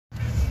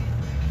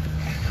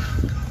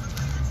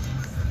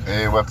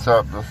Hey, what's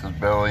up? This is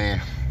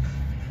Billy.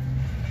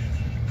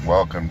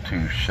 Welcome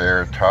to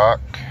Share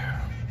Talk.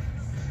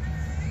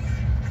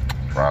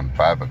 It's around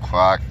 5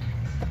 o'clock.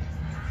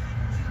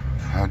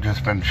 I've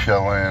just been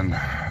chilling.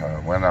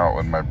 Went out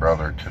with my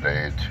brother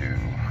today to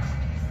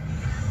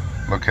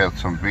look at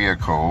some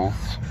vehicles.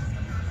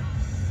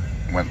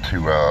 Went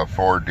to a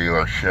Ford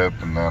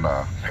dealership and then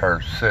a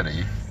Car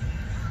City.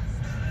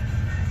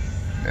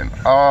 And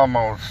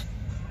almost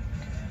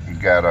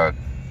got a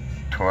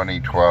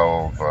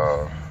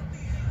 2012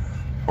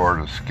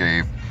 Ford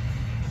Escape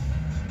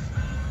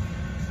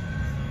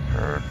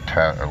for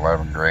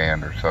 11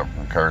 grand or something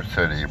from Car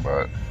City,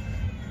 but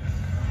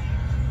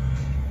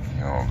you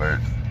know, the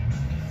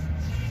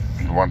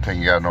one thing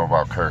you gotta know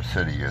about Car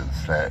City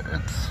is that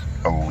it's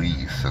a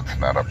lease, it's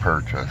not a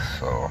purchase,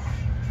 so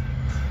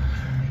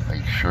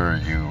make sure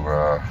you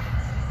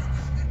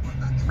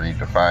read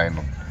the fine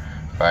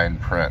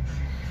print.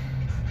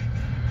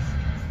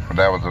 But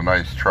that was a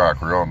nice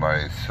truck, real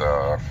nice.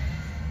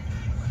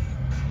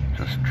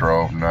 Just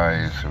drove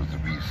nice. It was a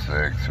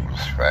V6. It was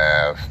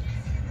fast.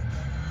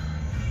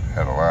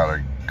 Had a lot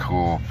of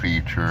cool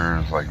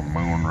features like a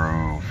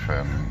moonroof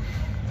and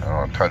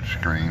a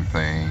touchscreen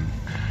thing.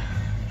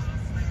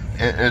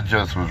 It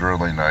just was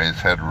really nice.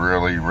 Had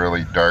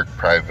really dark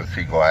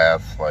privacy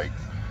glass, like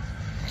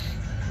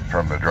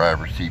from the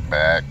driver's seat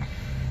back.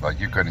 Like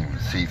you couldn't even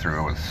see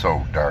through. It was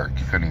so dark.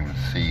 You couldn't even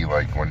see,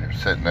 like when you're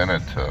sitting in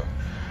it, to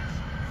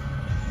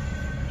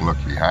look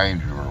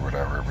behind you or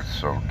whatever. It was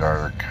so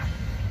dark.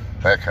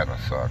 That kind of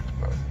sucked,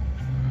 but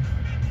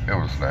it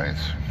was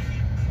nice.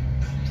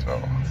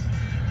 So,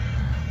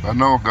 but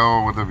no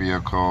go with the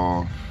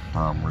vehicle.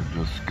 We're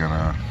just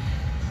gonna,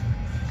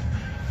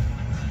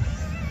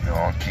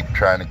 keep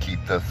trying to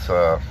keep this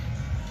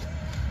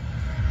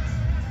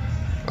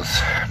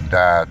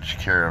Dodge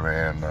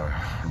Caravan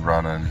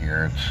running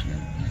here. It's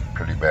in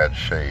pretty bad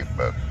shape,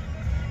 but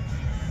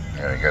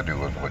you gotta do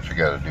with what you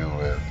gotta do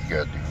with. You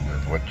gotta do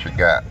with what you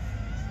got.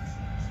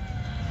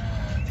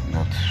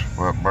 That's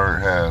what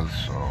Bert has,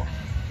 so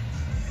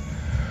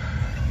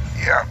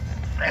yeah.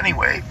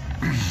 Anyway,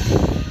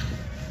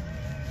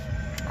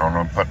 I don't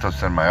know, put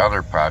this in my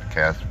other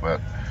podcast, but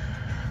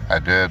I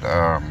did,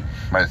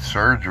 my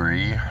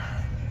surgery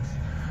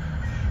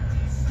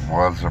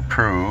was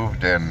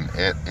approved, and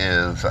it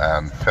is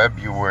on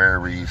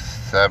February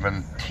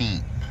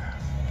 17th.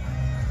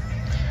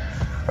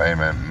 If I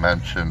haven't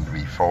mentioned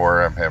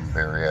before, I'm having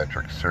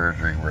bariatric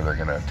surgery where they're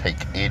going to take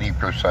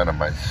 80% of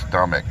my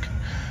stomach,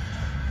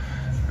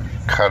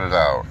 cut it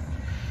out,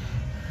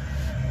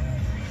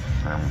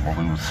 and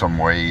lose some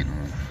weight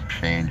and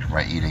change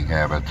my eating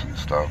habits and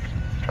stuff,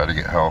 try to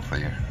get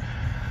healthy.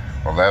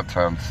 Well, that's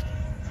on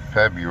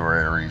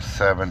February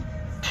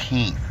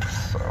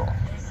 17th, so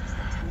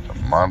it's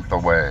a month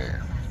away.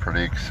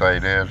 Pretty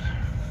excited.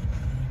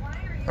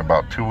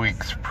 About 2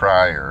 weeks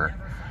prior,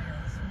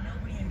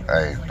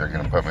 they're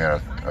going to put me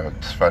on a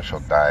special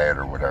diet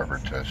or whatever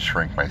to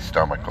shrink my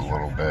stomach a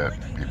little bit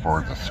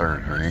before the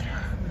surgery.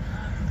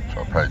 So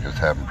I'll probably just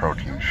have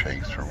protein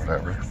shakes or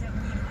whatever.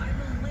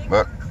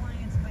 But,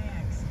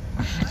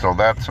 so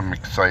that's some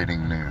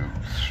exciting news.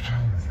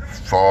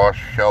 For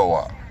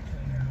sure.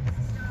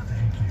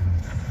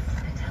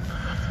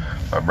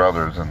 My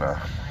brother's in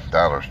the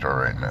dollar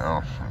store right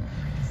now.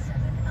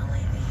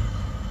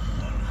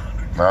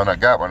 And I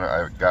got one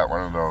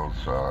of those,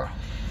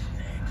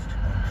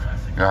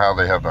 you know how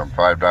they have them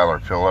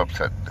 $5 fill-ups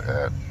at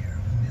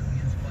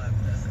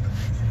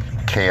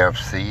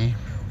KFC?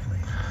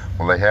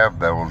 Well, they have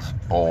those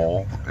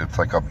bowl. It's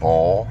like a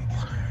bowl,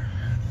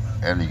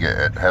 and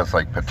it has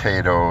like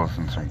potatoes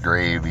and some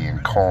gravy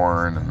and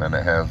corn, and then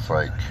it has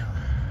like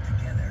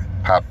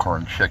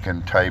popcorn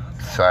chicken type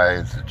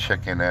size of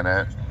chicken in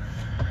it.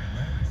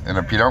 And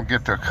if you don't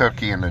get the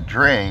cookie and the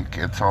drink,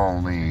 it's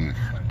only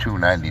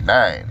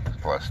 $2.99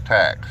 plus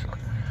tax.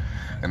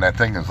 And that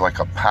thing is like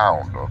a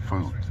pound of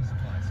food.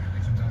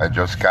 I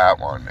just got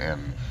one,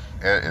 and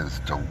it is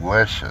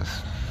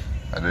delicious.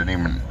 I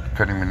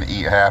couldn't even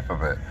eat half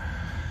of it.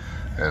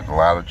 There's a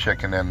lot of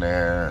chicken in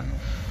there, and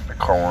the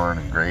corn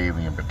and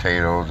gravy and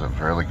potatoes. It was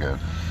really good.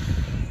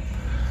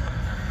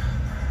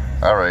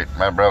 Alright,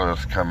 my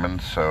brother's coming,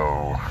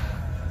 so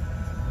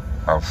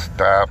I'll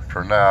stop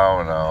for now,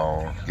 and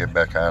I'll get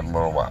back on in a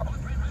little while.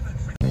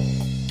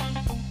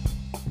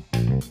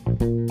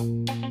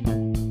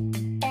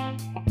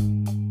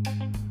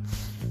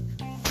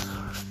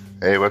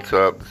 Hey, what's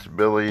up? This is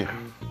Billy.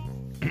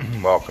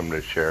 Welcome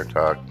to Share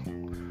Talk.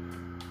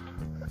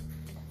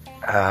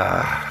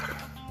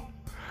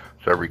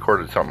 So I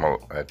recorded something,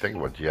 I think it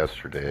was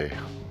yesterday.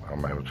 I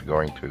was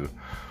going to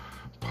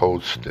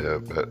post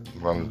it, but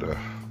wanted to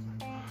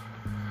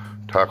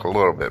talk a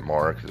little bit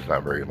more because it's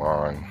not very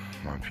long,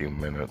 a few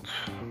minutes.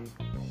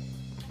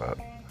 But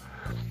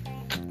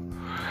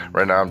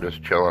right now I'm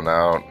just chilling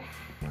out.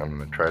 I'm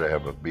going to try to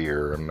have a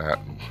beer. I'm not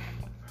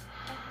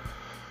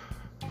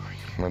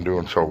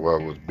doing so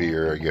well with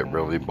beer. I get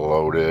really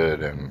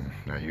bloated, and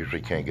I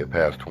usually can't get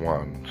past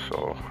one,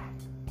 so.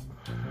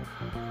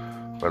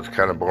 But it's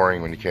kind of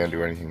boring when you can't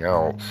do anything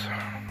else.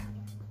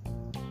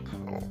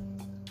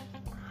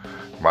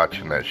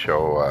 watching that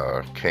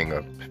show,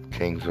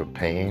 Kings of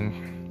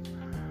Pain.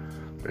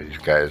 These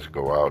guys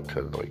go out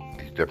to like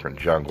these different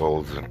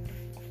jungles and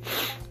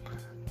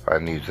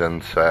find these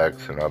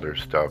insects and other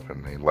stuff,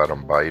 and they let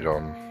them bite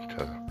them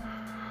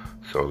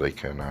so they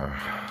can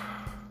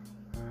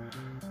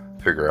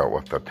figure out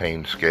what the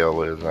pain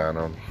scale is on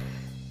them.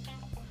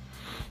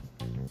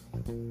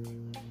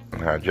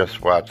 And I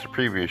just watched the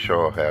previous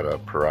show, had a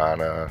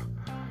piranha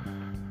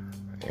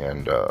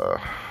and a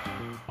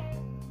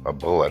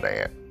bullet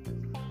ant.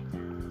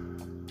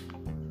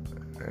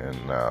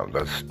 And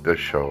this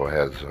show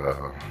has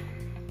a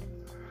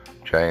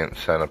giant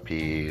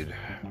centipede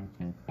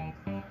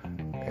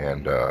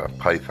and a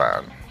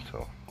python.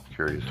 So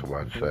curious to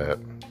watch that.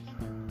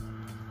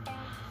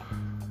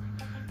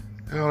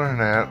 Other than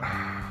that,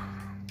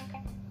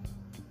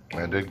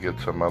 I did get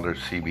some other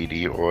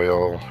CBD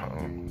oil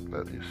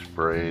that you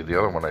spray. The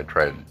other one I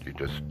tried, you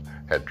just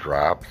had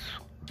drops.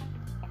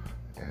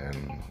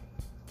 And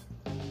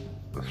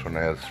this one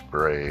has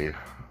spray.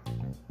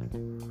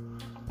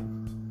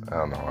 I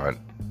don't know.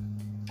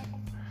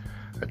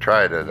 I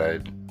tried it. I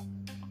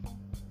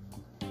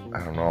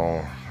don't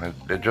know.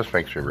 It just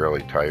makes me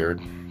really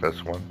tired,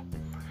 this one.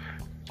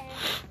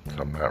 So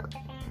I'm not,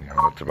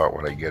 that's about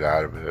what I get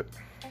out of it.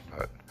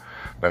 But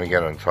then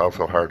again, it's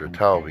also hard to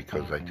tell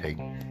because I take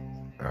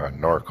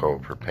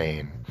Norco for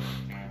pain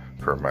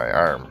for my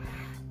arm.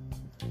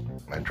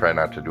 I try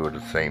not to do it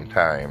at the same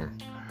time.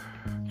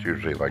 It's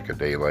usually like a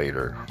day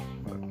later.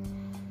 But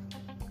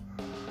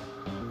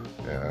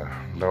yeah,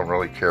 don't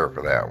really care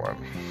for that one.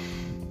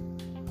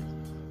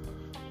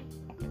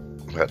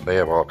 But they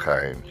have all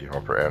kinds,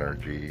 for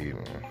energy,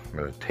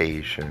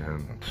 meditation,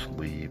 and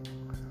sleep.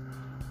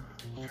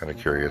 Kind of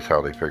curious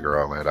how they figure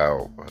all that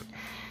out, but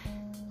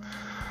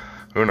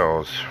who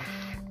knows?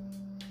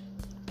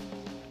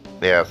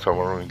 Yeah, so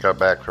when we got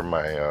back from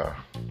my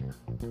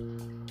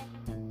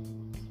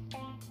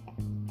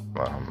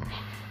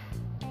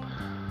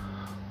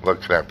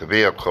looking at the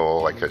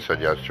vehicle, like I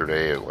said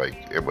yesterday,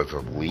 it was a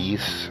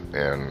lease,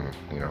 and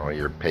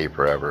you pay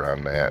forever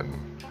on that.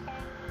 And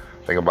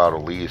the thing about a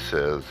lease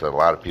is that a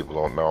lot of people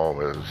don't know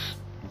is,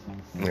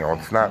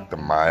 it's not the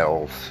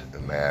miles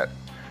in that,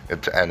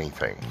 it's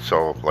anything.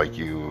 So if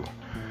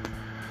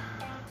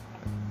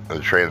the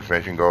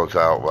transmission goes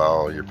out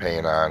while you're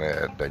paying on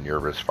it, then you're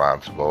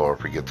responsible. Or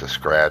if it gets a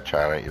scratch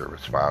on it, you're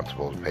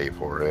responsible to pay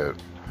for it.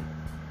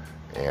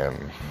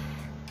 And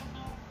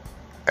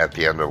at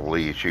the end of the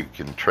lease, you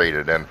can trade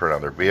it in for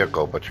another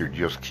vehicle, but you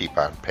just keep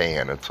on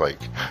paying. It's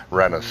like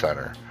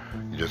Rent-A-Center.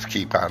 You just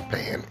keep on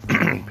paying,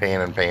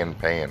 paying and paying and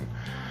paying.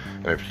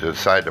 And if you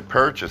decide to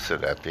purchase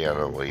it at the end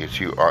of the lease,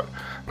 you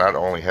not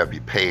only have you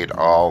paid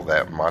all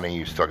that money,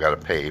 you still got to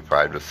pay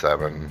 5 to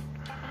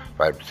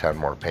 10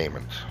 more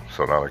payments.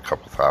 So another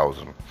couple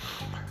thousand.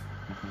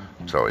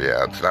 So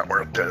yeah, it's not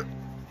worth it.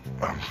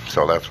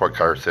 So that's what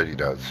Car City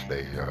does.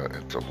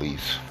 It's a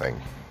lease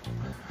thing.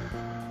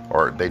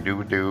 Or they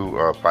do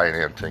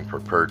financing for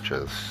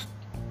purchase,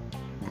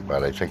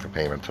 but I think the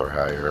payments are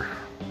higher.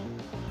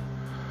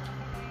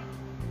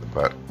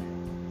 But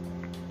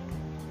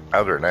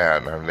other than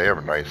that, they have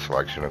a nice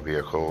selection of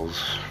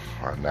vehicles.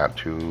 Not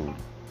too,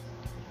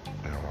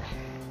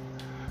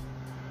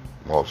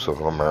 most of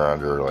them are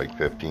under like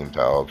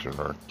 15,000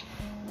 or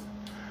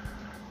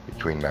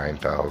between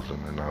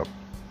 9,000 and up.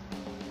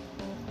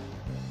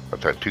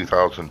 But that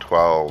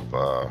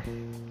 2012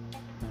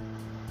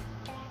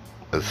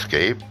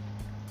 Escape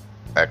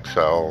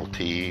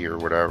XLT or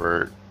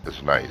whatever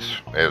is nice.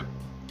 It's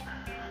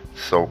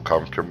so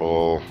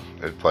comfortable.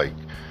 It's like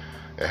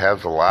it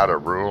has a lot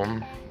of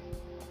room,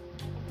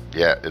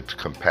 yet it's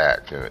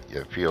compact, and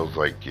it feels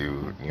like I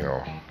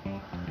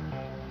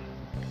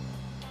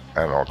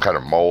don't know, kind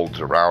of molds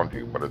around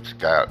you, but it's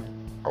got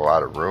a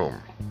lot of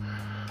room.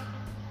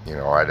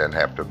 I didn't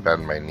have to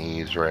bend my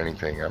knees or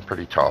anything. I'm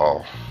pretty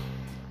tall,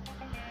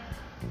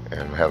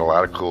 and had a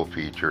lot of cool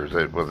features.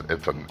 It was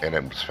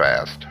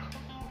fast.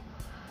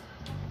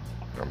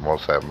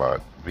 Most of them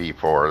are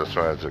V4. This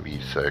one has a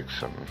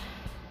V6 and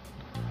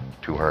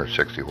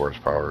 260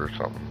 horsepower or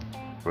something.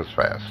 It was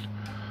fast.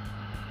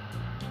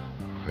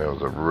 It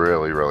was a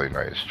really, really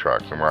nice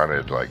truck. I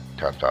wanted like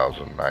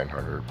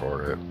 $10,900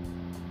 for it.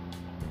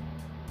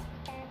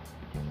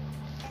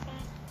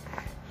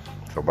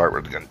 So Bart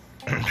was going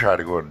to try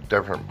to go to a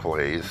different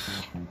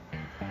place.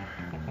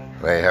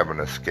 They have an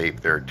Escape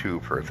there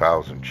too for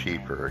 $1,000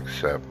 cheaper,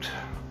 except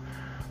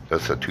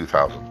this is a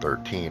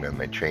 2013 and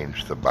they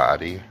changed the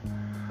body.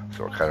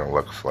 So it kind of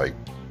looks like,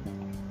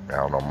 I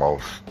don't know,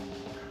 most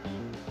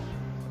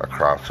a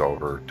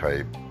crossover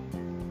type,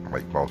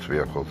 like most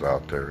vehicles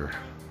out there.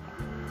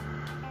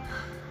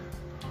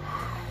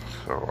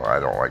 So I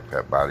don't like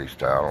that body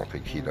style. I don't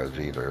think he does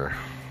either.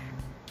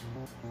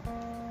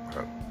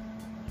 But,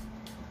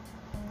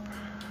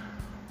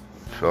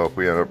 so if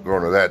we end up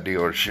going to that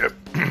dealership,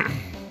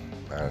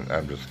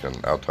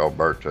 I'll tell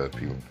Berta,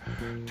 if you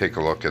take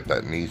a look at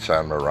that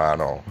Nissan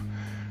Murano,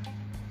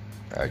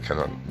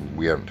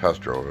 we haven't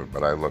test drove it,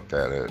 but I looked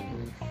at it,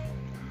 and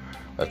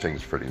that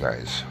thing's pretty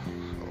nice.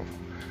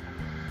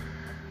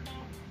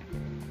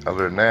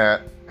 Other than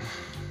that,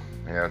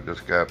 yeah,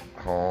 just got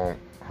home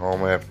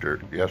after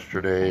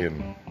yesterday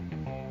and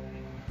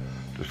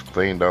just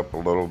cleaned up a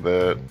little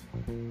bit.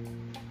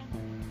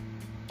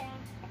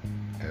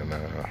 And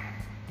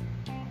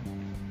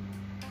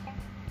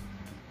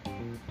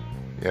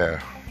yeah,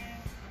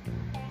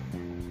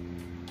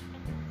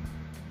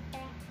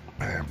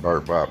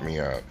 Bart bought me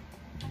a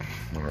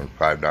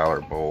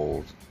 $5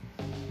 bowls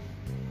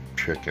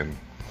chicken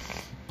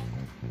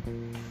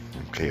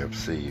from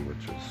KFC,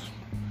 which is,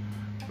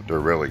 they're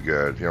really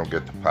good. You don't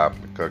get the pop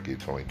and the cookie,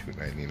 it's only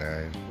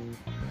 $2.99.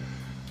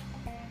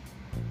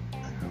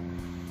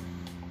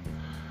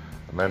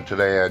 And then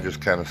today I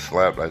just kind of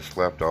slept. I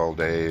slept all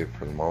day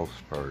for the most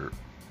part.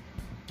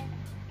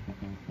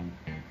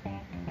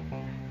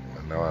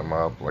 And now I'm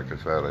up. Like I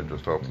said, I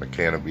just opened a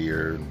can of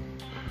beer and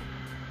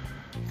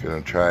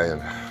gonna try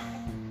and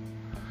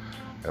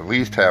at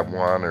least have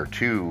one or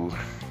two.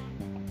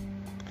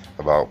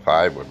 About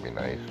 5 would be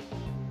nice.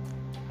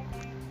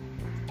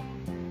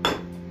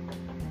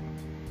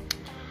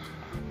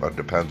 But it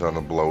depends on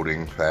the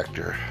bloating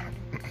factor.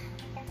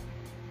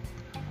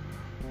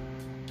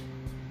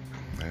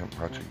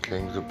 Watching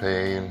Kings of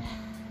Pain.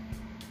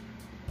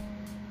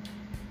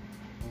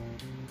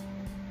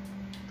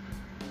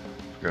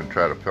 I'm gonna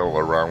try to fiddle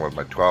around with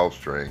my 12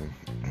 string.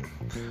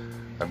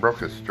 I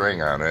broke a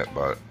string on it,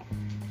 but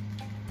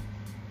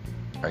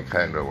I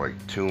kind of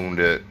like tuned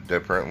it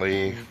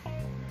differently,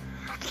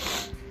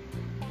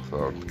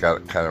 so it's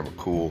got kind of a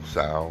cool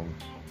sound.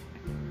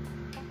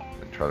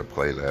 And try to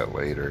play that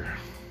later.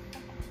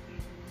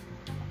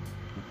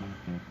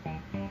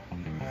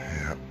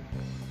 Yeah,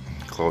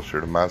 closer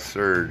to my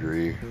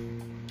surgery.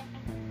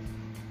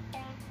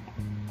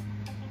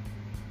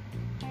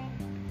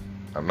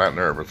 I'm not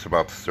nervous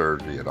about the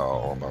surgery at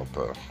all, about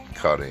the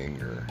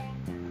cutting or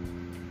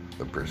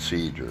the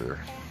procedure.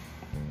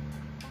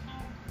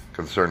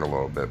 Concerned a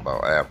little bit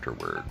about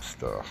afterwards,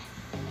 the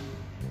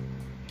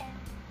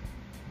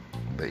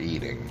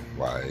eating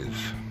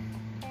wise.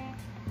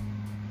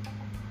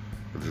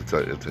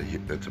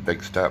 It's a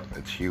big step.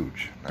 It's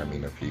huge. I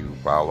mean, if you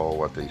follow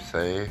what they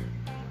say,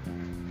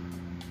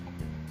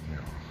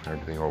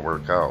 everything will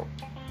work out.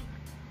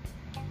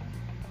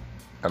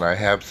 And I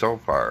have so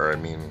far. I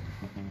mean,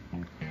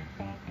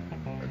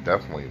 I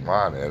definitely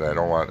want it. I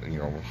don't want,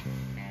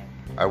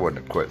 I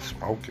wouldn't have quit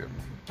smoking.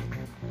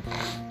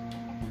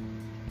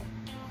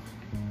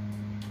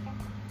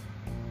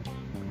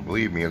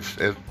 Believe me, it's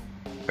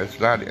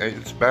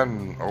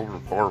been over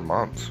 4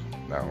 months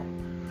now,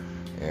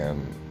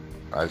 and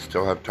I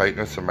still have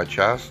tightness in my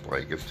chest.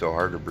 Like, it's still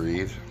hard to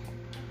breathe.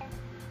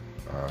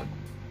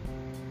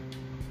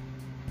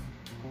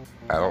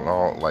 I don't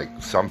know, like,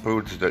 some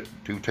foods that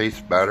do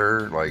taste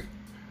better, like,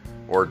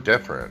 or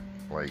different,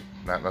 like,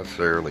 not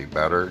necessarily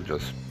better,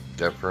 just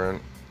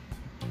different.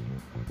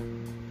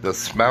 The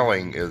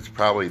smelling is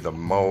probably the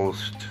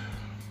most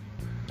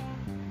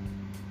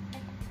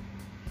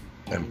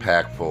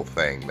impactful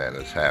thing that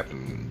has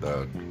happened.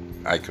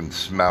 I can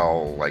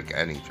smell like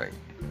anything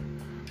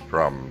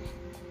from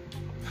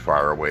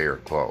far away or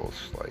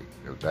close. Like,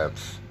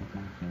 that's,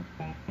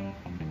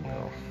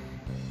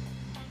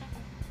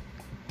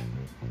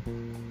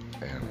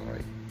 and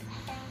like,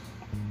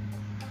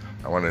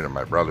 I went into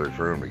my brother's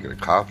room to get a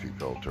coffee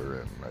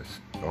filter, and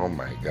oh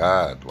my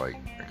God, like,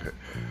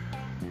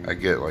 I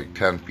get like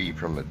 10 feet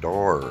from the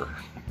door,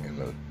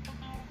 and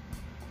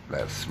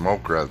that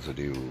smoke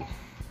residue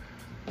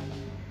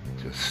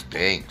just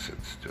stinks.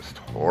 It's just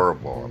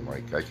horrible. I'm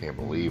like, I can't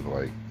believe,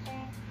 like,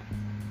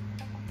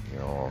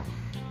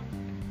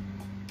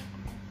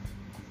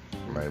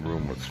 my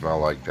room would smell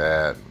like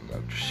that, and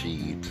the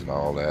sheets and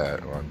all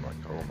that. And I'm like,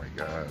 oh my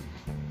God.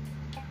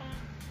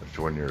 But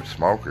when you're a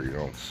smoker, you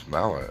don't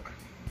smell it.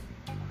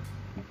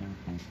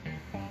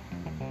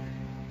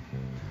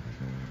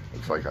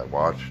 It's like I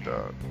watched,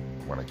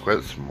 when I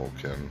quit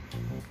smoking,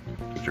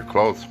 because your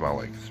clothes smell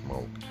like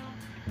smoke.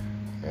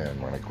 And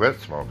when I quit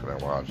smoking, I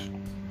watched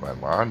my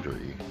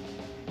laundry,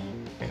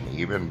 and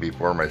even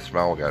before my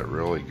smell got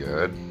really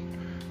good,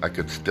 I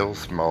could still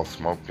smell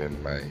smoke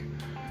in my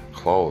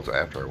clothes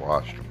after I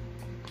washed them.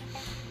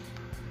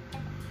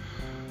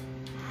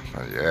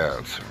 But yeah,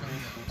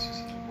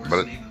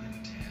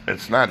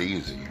 it's not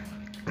easy.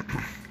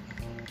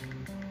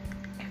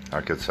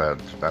 Like I said,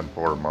 it's been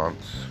 4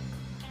 months,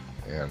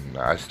 and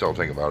I still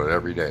think about it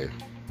every day.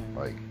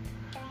 Like,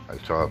 I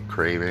still have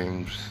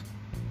cravings.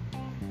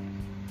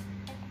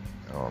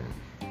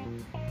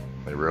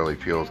 It really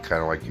feels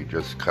kind of like you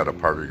just cut a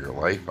part of your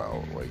life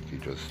out. Like,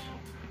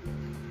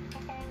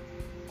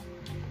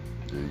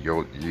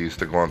 you're used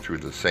to going through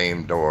the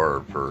same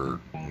door for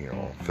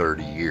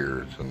 30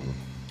 years, and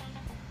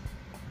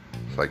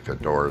it's like the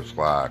door is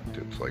locked.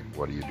 It's like,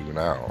 what do you do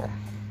now?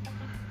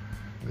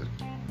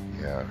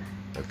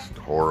 It's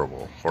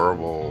horrible,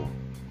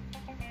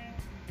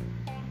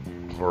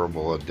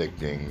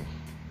 addicting.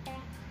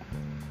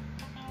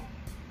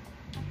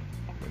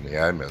 And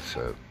yeah, I miss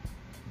it.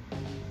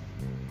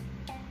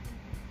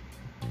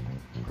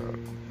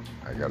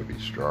 I gotta be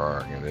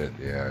strong in it.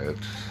 Yeah,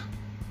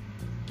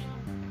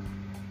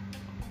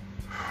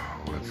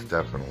 it's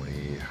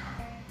definitely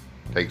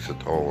takes a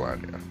toll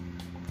on you.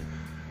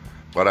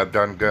 But I've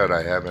done good.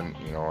 I haven't,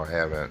 I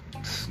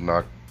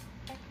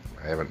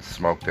haven't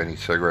smoked any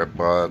cigarette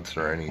butts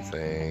or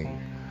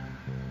anything.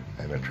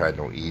 I haven't tried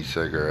no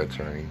e-cigarettes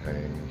or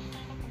anything.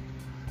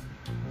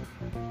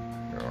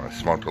 I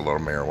smoked a little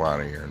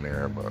marijuana here and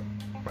there, but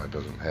that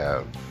doesn't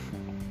have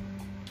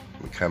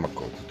the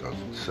chemicals it does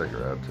in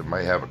cigarettes. It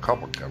might have a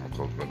couple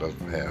chemicals, but it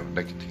doesn't have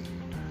nicotine.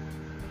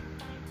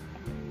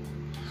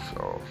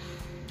 So,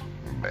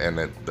 and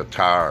the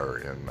tar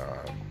in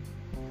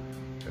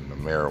the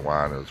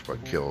marijuana is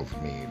what kills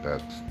me.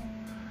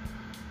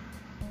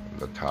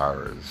 The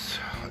tar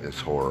is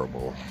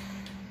horrible.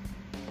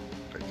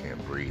 I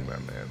can't breathe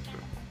on that.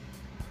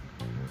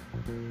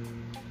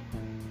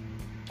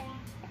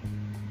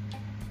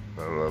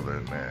 But other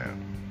than that,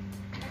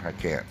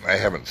 I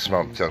haven't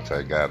smoked since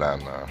I got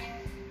on I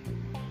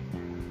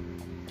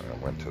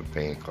went to the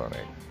pain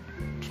clinic.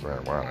 It's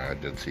marijuana. I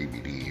did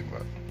CBD,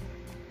 but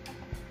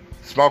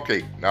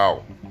smoking,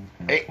 no.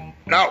 Hey,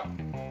 no!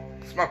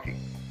 Smoking.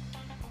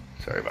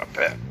 Sorry about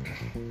that.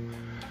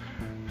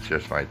 It's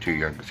just my two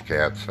youngest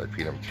cats. I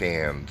feed them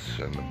cans,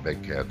 and the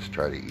big cats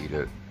try to eat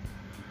it.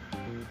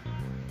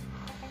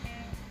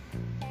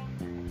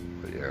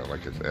 But yeah,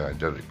 like I said, I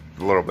did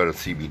a little bit of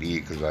CBD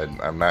because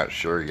I'm not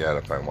sure yet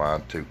if I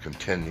want to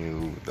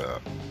continue the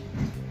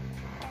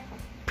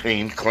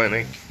pain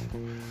clinic.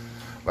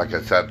 Like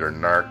I said, they're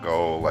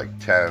narco, like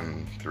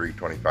 10,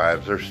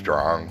 325s. They're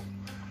strong.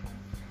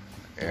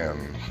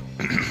 And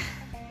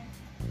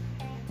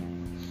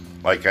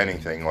like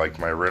anything, like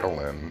my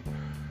Ritalin,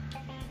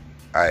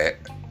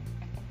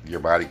 your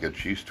body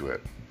gets used to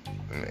it,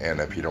 and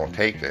if you don't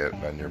take it,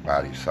 then your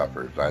body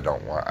suffers. I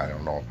don't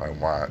know if I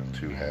want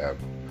to have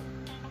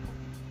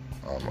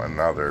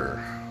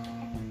another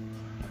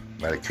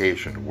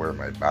medication to where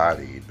my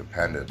body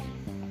depended.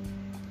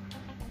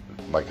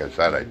 Like I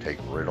said, I take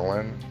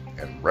Ritalin,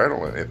 and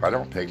Ritalin, if I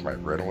don't take my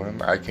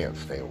Ritalin, I can't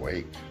stay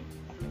awake.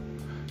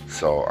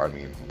 So, I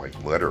mean, like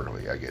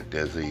literally, I get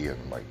dizzy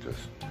and like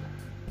just,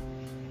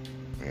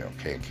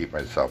 can't keep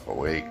myself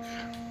awake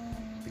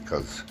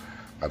because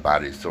my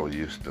body's so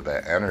used to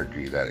that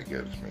energy that it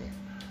gives me.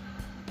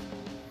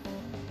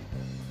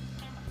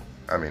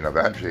 I mean,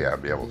 eventually I'll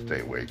be able to stay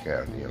awake,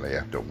 and they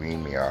have to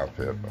wean me off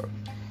it, but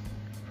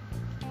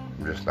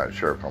I'm just not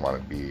sure if I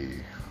want to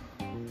be,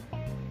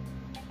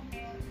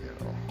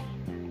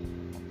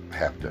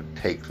 have to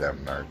take them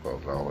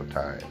narcos all the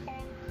time.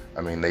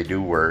 I mean, they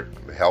do work.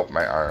 They help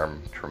my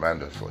arm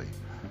tremendously.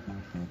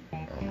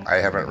 I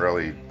haven't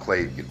really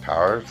played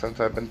guitar since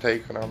I've been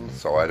taking them,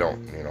 so I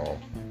don't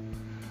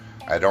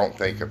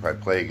think if I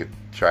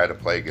try to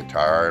play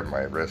guitar and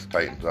my wrist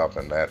tightens up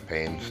and that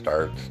pain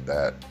starts,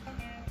 that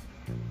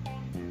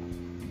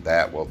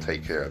will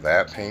take care of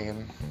that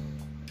pain.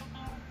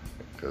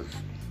 Because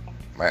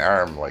my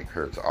arm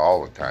hurts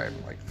all the time,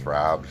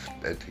 throbs.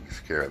 It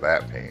takes care of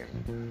that pain.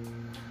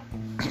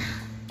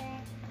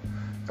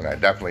 And I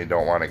definitely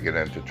don't want to get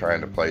into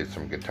trying to play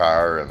some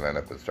guitar and then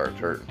if it starts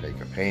hurting, take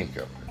a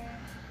painkiller.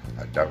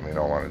 I definitely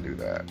don't want to do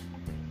that.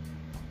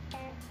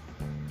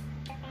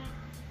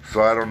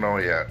 So I don't know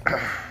yet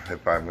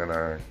if I'm going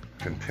to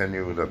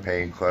continue the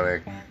pain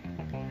clinic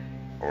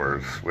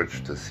or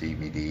switch to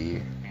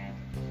CBD.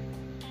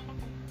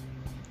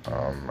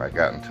 I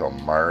got until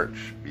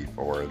March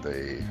before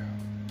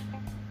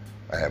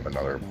I have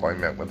another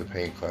appointment with the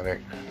pain clinic.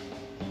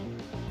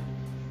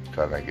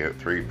 Then I get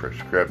 3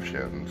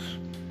 prescriptions.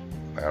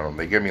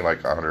 They give me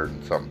 100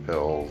 and some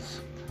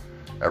pills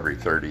every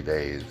 30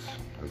 days.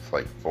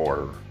 It's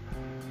 4.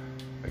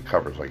 It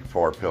covers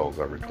 4 pills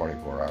every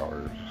 24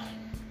 hours.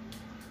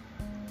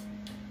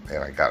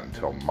 And I got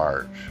until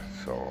March,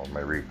 so my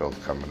refill's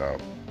coming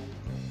up,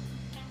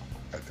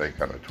 I think,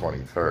 on the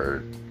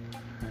 23rd.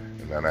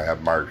 And then I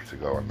have March to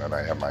go, and then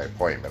I have my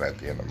appointment at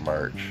the end of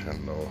March,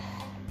 and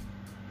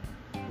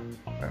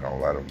I'll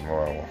let them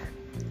know.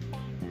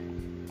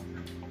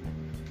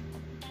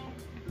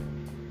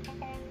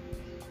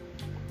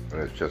 But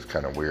it's just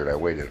kind of weird. I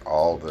waited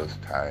all this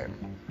time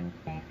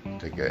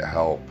to get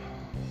help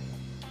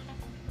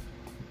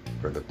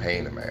for the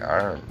pain in my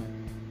arm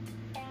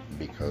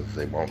because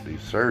they won't do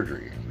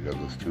surgery because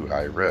it's too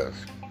high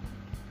risk.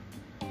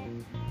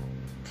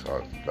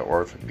 So the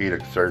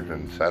orthopedic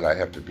surgeon said I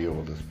have to deal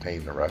with this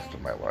pain the rest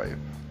of my life,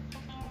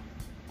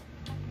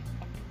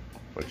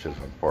 which is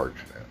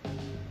unfortunate.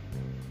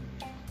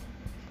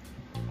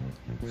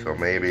 So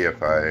maybe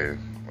after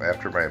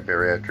my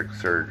bariatric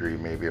surgery,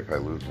 maybe if I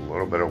lose a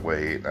little bit of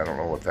weight, I don't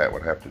know what that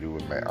would have to do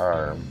with my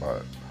arm,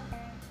 but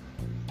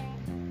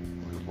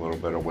lose a little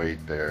bit of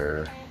weight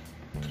there,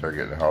 start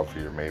getting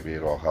healthier, maybe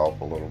it'll help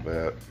a little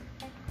bit.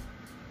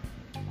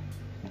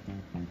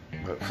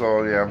 But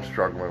so yeah, I'm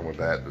struggling with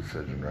that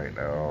decision right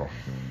now.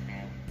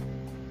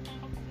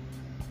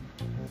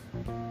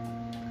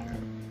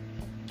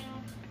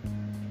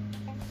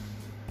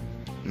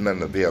 And then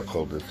the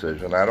vehicle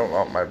decision, I don't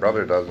know, my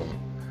brother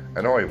I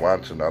know he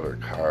wants another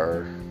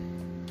car,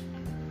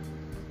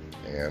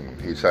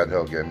 and he said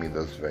he'll give me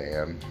this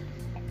van.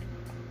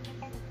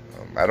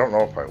 I don't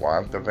know if I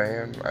want the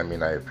van. I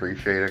mean, I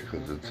appreciate it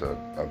because it's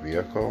a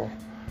vehicle,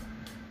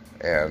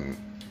 and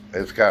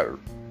it's got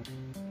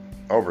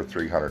over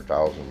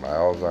 300,000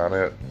 miles on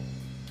it.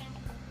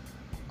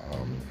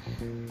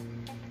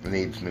 It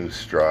needs new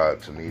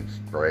struts, it needs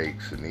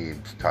brakes, it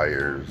needs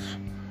tires,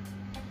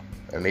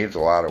 it needs a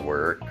lot of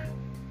work.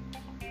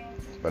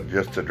 But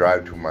just to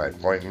drive to my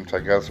appointments, I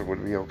guess it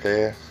would be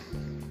okay.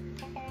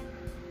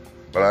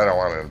 But I don't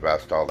want to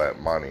invest all that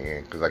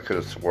money because I could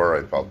have swore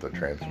I felt the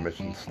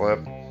transmission slip,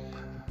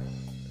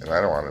 and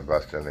I don't want to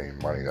invest any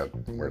money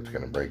where it's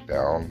going to break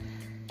down.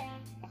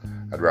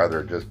 I'd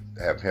rather just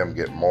have him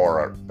get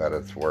more that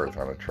it's worth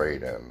on a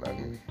trade-in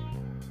than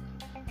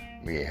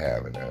me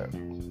having it.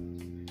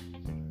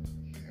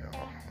 You know,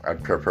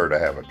 I'd prefer to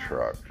have a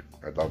truck.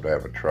 I'd love to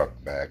have a truck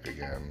back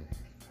again.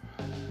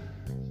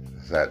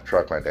 That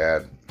truck my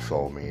dad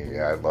sold me,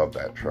 yeah, I love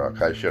that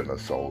truck. I shouldn't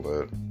have sold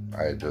it.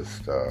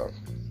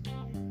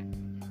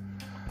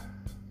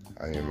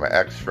 I mean, my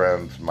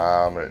ex-friend's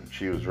mom,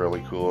 she was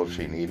really cool.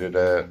 She needed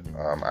it.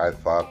 I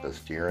thought the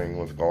steering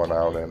was going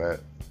out in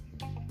it,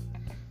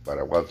 but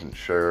I wasn't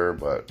sure.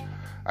 But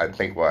I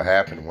think what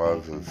happened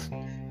is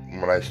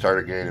when I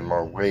started gaining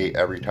more weight,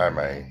 every time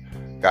I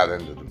got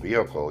into the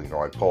vehicle, you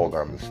know, I pulled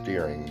on the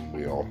steering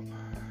wheel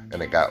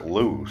and it got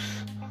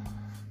loose.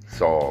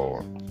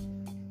 So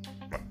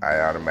I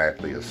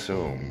automatically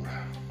assumed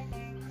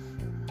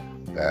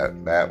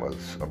that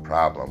was a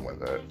problem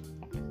with it.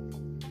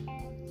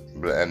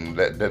 And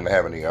that didn't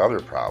have any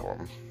other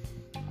problem.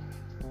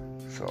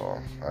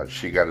 So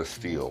she got a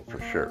steal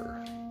for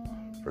sure.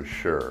 For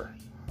sure.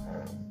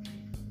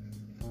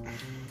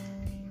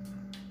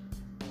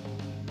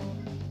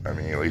 I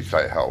mean, at least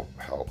I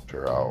helped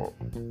her out.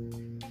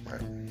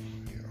 And,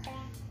 you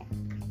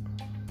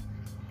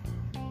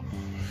know.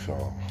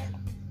 So,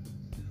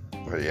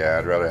 but yeah,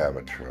 I'd rather have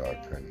a truck.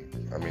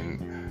 I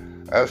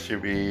mean,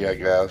 SUV, I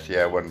guess,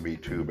 yeah, it wouldn't be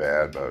too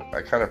bad, but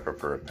I kind of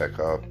prefer a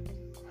pickup.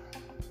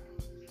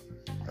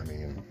 I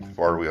mean,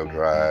 4-wheel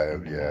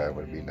drive, yeah, it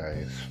would be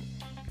nice.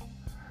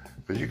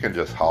 Because you can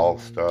just haul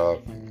stuff.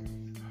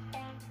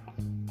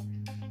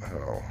 I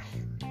don't know.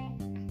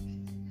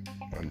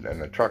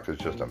 And the truck is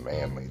just a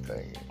manly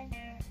thing.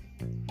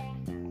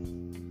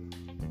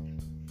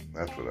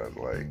 That's what I'd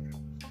like.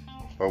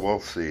 But we'll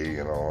see,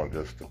 you know, it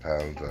just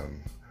depends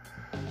on...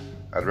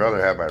 I'd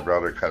rather have my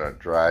brother kind of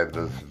drive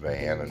this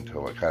van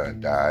until it kind of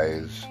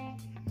dies.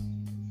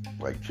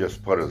 Like,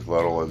 just put as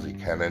little as he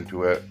can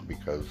into it,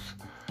 because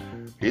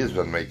he's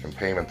been making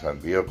payments on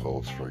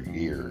vehicles for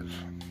years,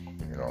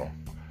 you know.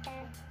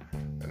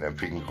 And if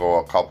he can go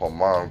a couple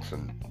months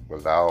and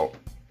without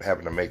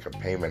having to make a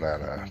payment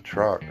on a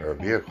truck or a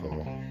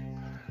vehicle,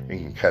 he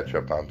can catch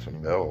up on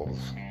some bills.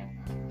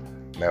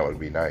 And that would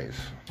be nice.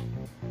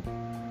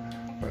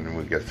 When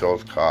we get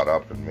those caught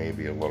up and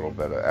maybe a little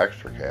bit of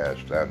extra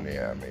cash, then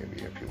yeah,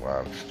 maybe if he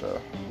wants to.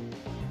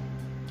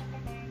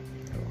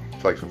 You know,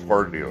 it's like the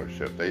Ford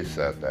dealership. They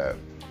said that,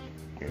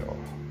 you know,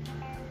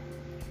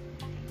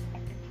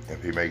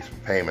 if he makes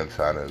some payments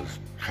on his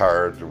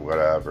cards or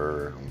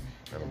whatever,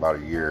 in about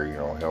a year, you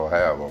know, he'll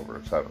have over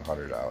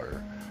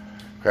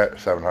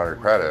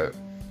 $700 credit,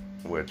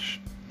 which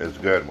is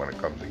good when it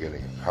comes to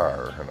getting a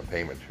car and a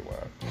payment you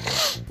want.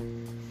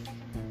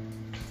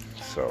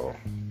 So,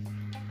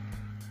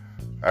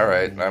 all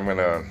right, I'm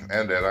gonna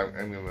end it.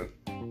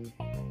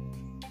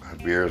 The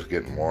beer's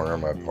getting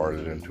warm. I poured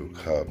it into a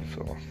cup,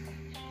 so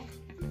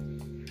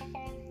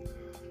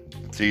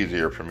it's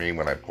easier for me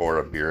when I pour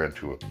a beer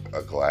into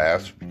a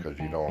glass, because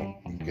you don't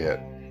get,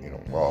 you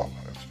know, well,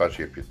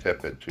 especially if you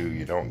tip it too,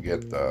 you don't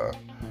get the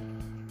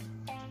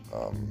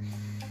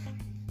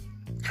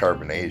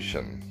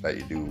carbonation that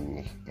you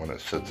do when it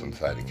sits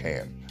inside a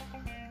can,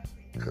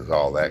 because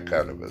all that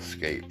kind of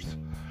escapes.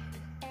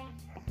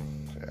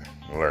 Yeah,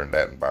 I learned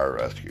that in bar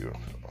rescue.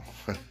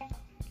 So.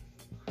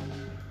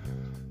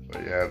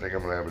 But yeah, I think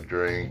I'm gonna have a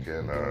drink,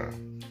 and I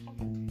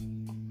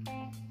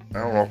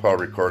don't know if I'll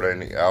record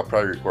any. I'll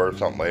probably record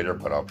something later,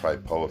 but I'll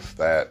probably post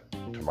that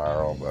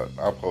tomorrow. But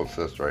I'll post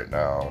this right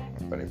now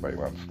if anybody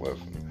wants to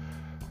listen.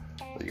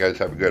 But you guys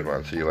have a good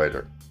one. See you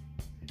later.